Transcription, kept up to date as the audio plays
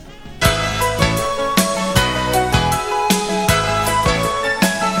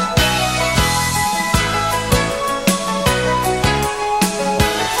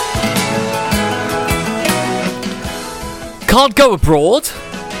Can't go abroad?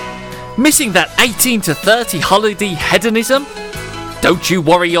 Missing that 18 to 30 holiday hedonism? Don't you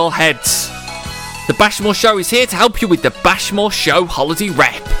worry your heads. The Bashmore Show is here to help you with the Bashmore Show holiday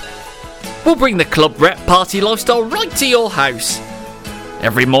rep. We'll bring the club rep party lifestyle right to your house.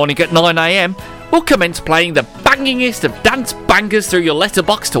 Every morning at 9 a.m, we'll commence playing the bangingest of dance bangers through your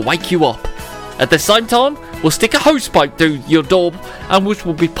letterbox to wake you up. At the same time, we'll stick a hosepipe through your door and which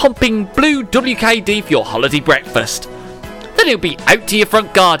will be pumping blue WKD for your holiday breakfast. Then it'll be out to your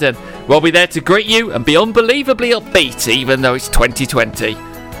front garden. We'll be there to greet you and be unbelievably upbeat even though it's 2020.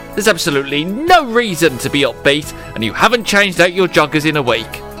 There's absolutely no reason to be upbeat and you haven't changed out your joggers in a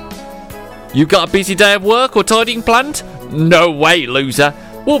week. You got a busy day of work or tidying planned? No way, loser.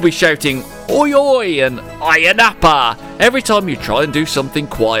 We'll be shouting oi oi and ayanapa every time you try and do something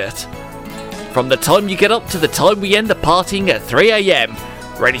quiet. From the time you get up to the time we end the partying at 3 a.m,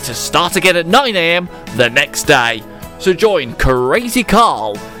 ready to start again at 9 a.m the next day. So join Crazy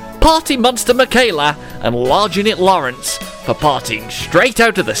Carl, Party Monster Michaela and Large Unit Lawrence for partying straight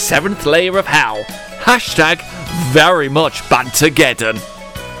out of the 7th layer of hell. Hashtag very much Bantageddon.